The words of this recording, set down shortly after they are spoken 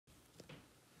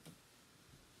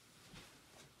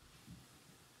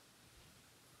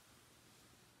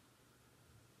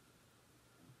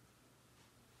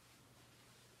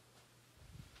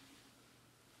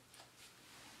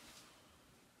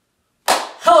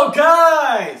Hello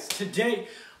guys! Today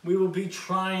we will be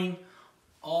trying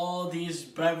all these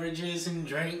beverages and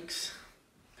drinks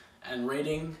and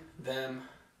rating them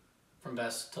from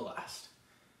best to last.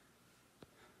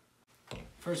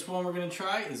 First one we're gonna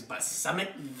try is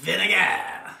balsamic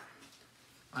vinegar.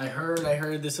 I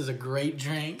heard this is a great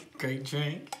drink. Great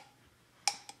drink.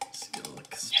 Let's get a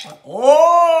look.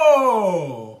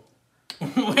 Oh!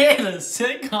 Wait a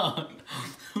second.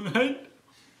 Let's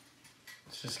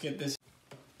just get this.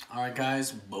 Alright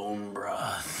guys, bone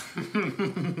broth.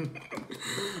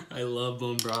 I love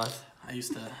bone broth. I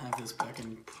used to have this back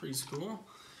in preschool.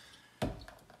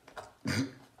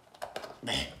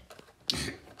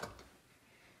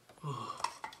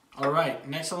 Alright,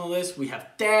 next on the list we have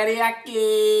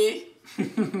teriyaki.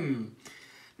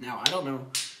 Now, I don't know.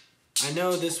 I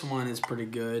know this one is pretty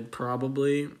good,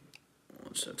 probably.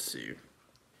 Let's see. You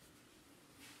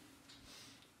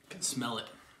can smell it.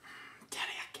 Teriyaki.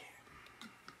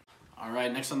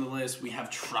 Alright, next on the list we have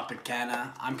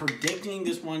Tropicana. I'm predicting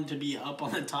this one to be up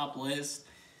on the top list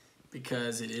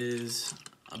because it is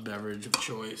a beverage of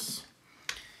choice.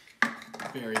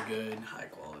 Very good, high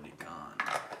quality con.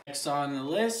 Next on the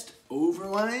list,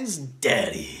 Overwise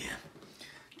Daddy.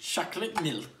 Chocolate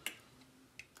milk.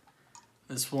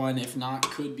 This one, if not,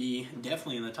 could be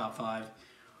definitely in the top 5.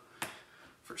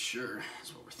 For sure,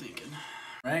 that's what we're thinking.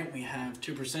 Right, we have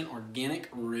 2% organic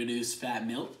reduced fat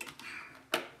milk.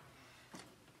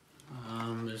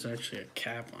 There's actually a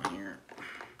cap on here.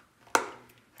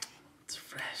 It's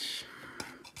fresh.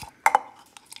 I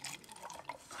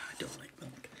don't like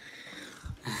milk.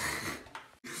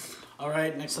 All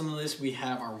right, next on the list we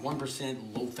have our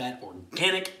 1% low-fat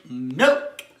organic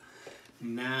milk.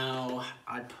 Now,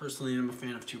 I personally am a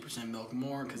fan of 2% milk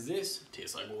more because this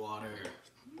tastes like water.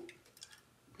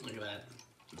 Look at that,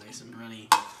 nice and runny.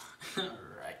 All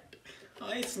right. Oh,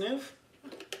 hey, Snoof.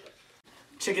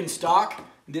 Chicken stock.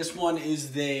 This one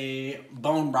is the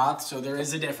bone broth, so there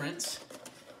is a difference,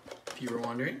 if you were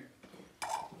wondering.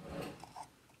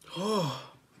 Oh,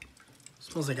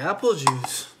 smells like apple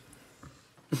juice.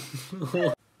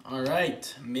 All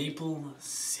right, maple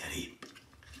syrup.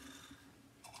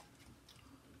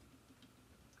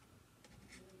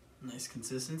 Nice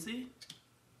consistency.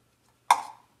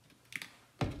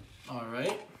 All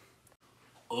right,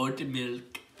 oat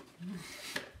milk.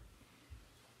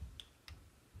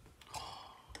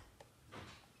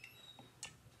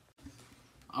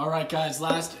 All right, guys,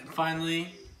 last and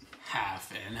finally,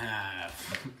 half and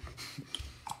half.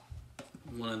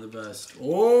 One of the best.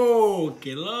 Oh,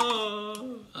 que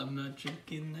lo. I'm not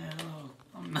drinking now.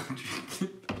 I'm not drinking.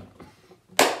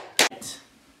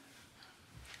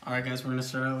 All right, guys, we're gonna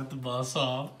start out with the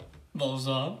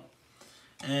balsam.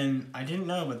 And I didn't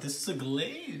know, but this is a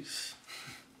glaze.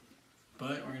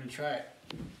 But we're gonna try it.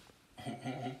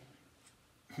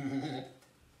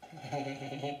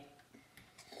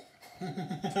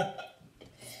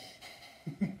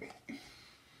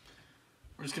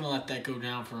 We're just gonna let that go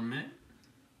down for a minute.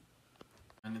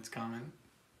 And it's coming.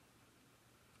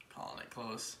 Calling it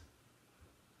close.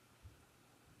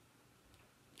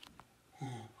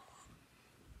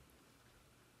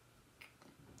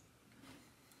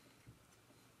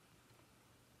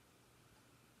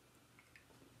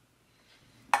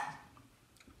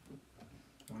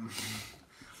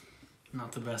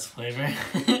 Not the best flavor.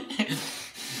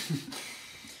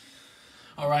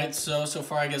 Alright, so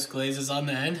far I guess glaze is on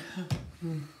the end.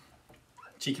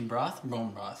 Chicken broth,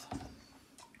 bone broth.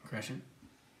 Question.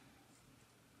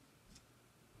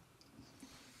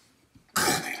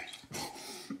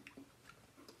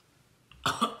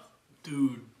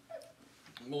 Dude.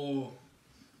 Oh.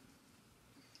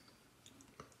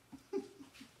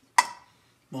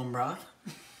 Bone broth.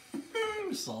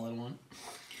 Solid one.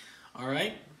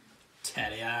 Alright.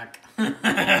 Teriyaki.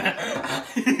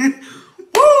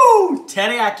 Woo!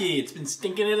 Teriyaki. It's been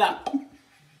stinking it up.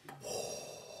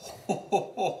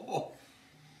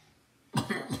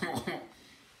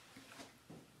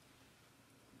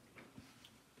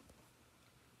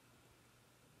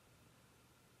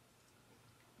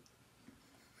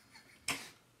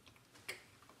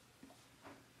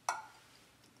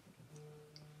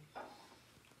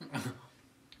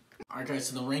 Alright guys,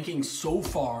 so the ranking so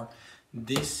far,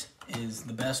 this is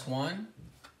the best one,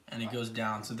 and it goes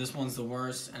down. So this one's the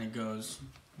worst, and it goes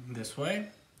this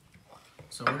way.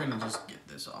 So we're gonna just get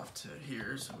this off to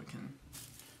here so we can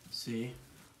see.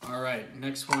 Alright,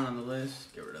 next one on the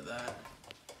list, get rid of that.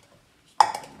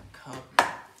 Cup.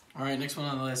 Alright, next one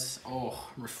on the list,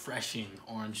 oh, refreshing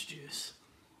orange juice.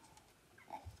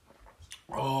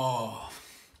 Oh.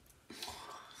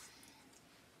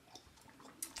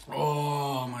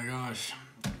 Oh my gosh.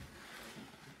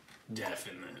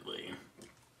 Definitely.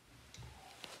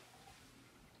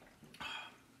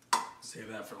 Save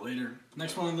that for later.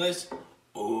 Next one on the list.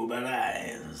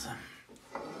 Goodddd.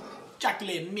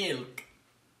 Chocolate milk.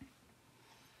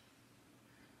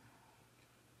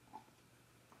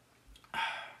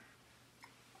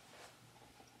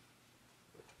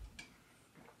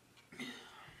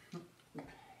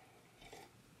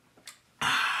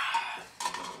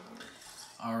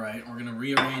 Alright, we're gonna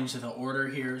rearrange the order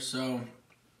here. So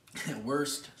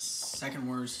worst, second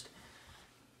worst,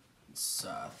 it's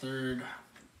third,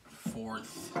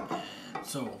 fourth, and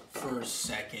so first,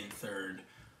 second, third,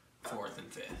 fourth, and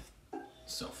fifth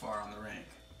so far on the rank.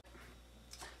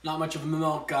 Not much of a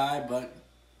milk guy, but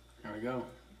there we go.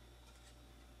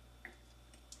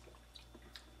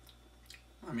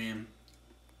 I mean,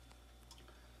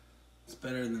 it's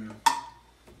better than,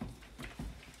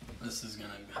 this is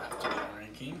gonna have to be a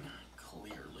ranking,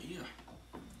 clearly.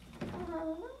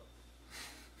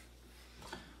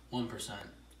 1%.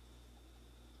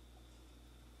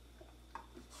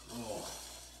 Oh.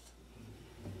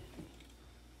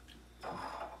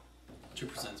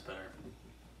 2% is better.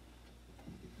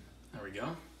 There we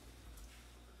go.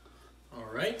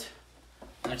 Alright.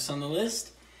 Next on the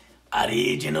list,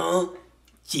 original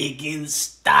chicken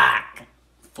stock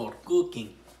for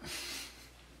cooking.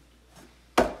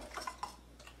 Give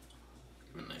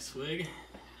it a nice swig.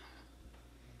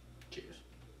 Cheers.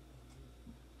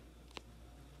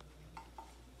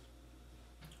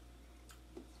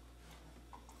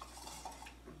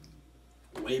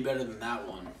 Way better than that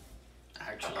one,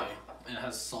 actually. It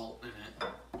has salt in it.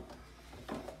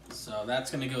 So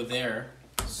that's gonna go there.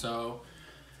 So,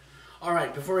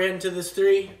 alright, before we head into this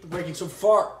three, the ranking so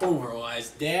far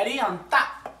overwise. Daddy on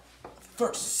top.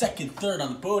 First, second, third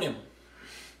on the podium.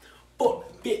 Fourth,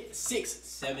 fifth, sixth,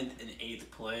 seventh, and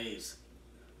eighth place.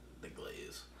 The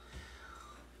glaze.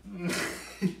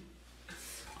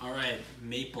 Alright,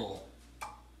 maple.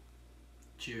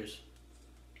 Cheers.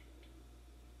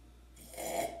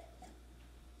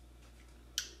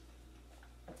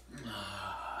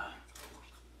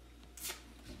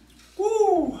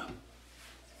 Woo!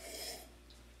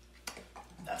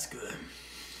 That's good.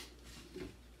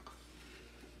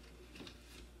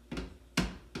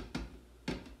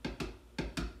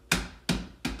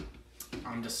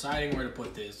 I'm deciding where to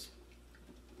put this.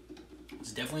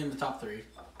 It's definitely in the top three.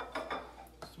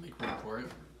 Let's make room for it.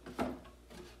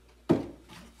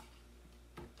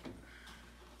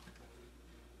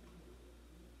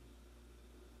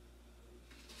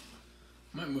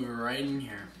 Might move it right in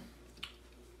here.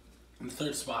 In the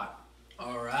third spot.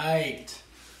 Alright.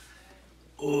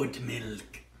 Oat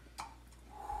milk.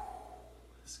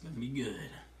 This is gonna be good.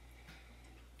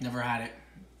 Never had it.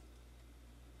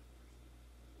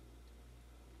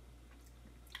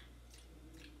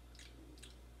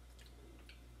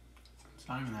 It's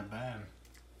not even that bad.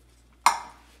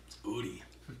 It's oaty.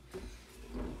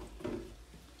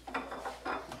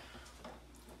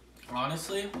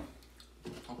 Honestly,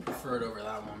 I'll prefer it over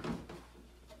that one.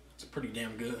 It's pretty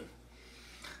damn good.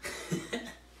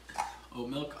 Oat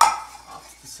milk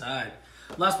off to the side.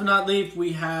 Last but not least,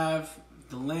 we have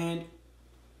the Land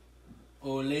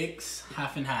O'Lakes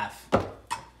half and half.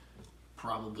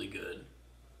 Probably good.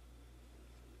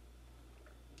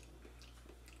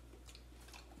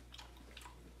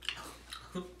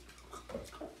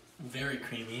 Very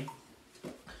creamy.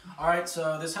 Alright,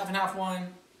 so this half and half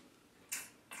one.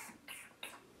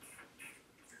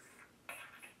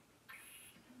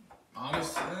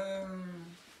 Honestly,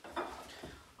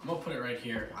 I'm gonna put it right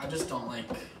here. I just don't like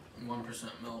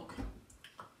 1% milk.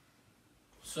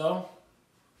 So,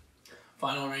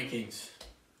 final rankings.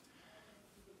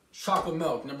 Chocolate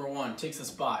milk, number 1, takes the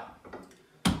spot.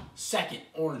 Second,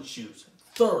 orange juice.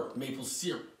 Third, maple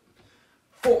syrup.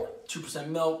 Fourth, 2%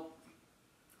 milk.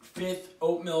 Fifth,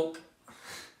 oat milk.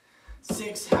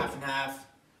 Sixth, half and half.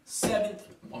 Seventh,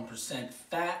 1%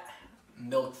 fat.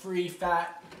 Milk-free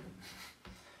fat.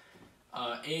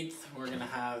 Eighth, we're gonna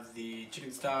have the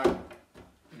chicken stock.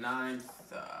 Ninth,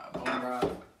 bone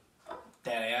broth.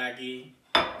 Teriyaki.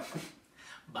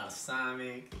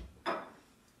 Balsamic.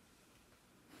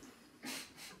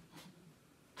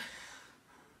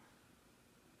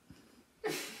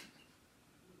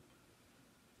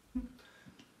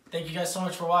 Thank you guys so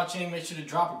much for watching. Make sure to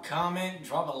drop a comment,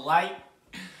 drop a like,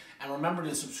 and remember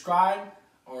to subscribe,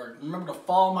 or remember to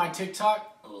follow my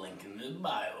TikTok, link in the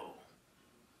bio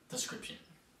description.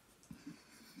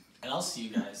 And I'll see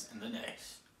you guys in the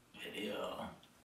next video.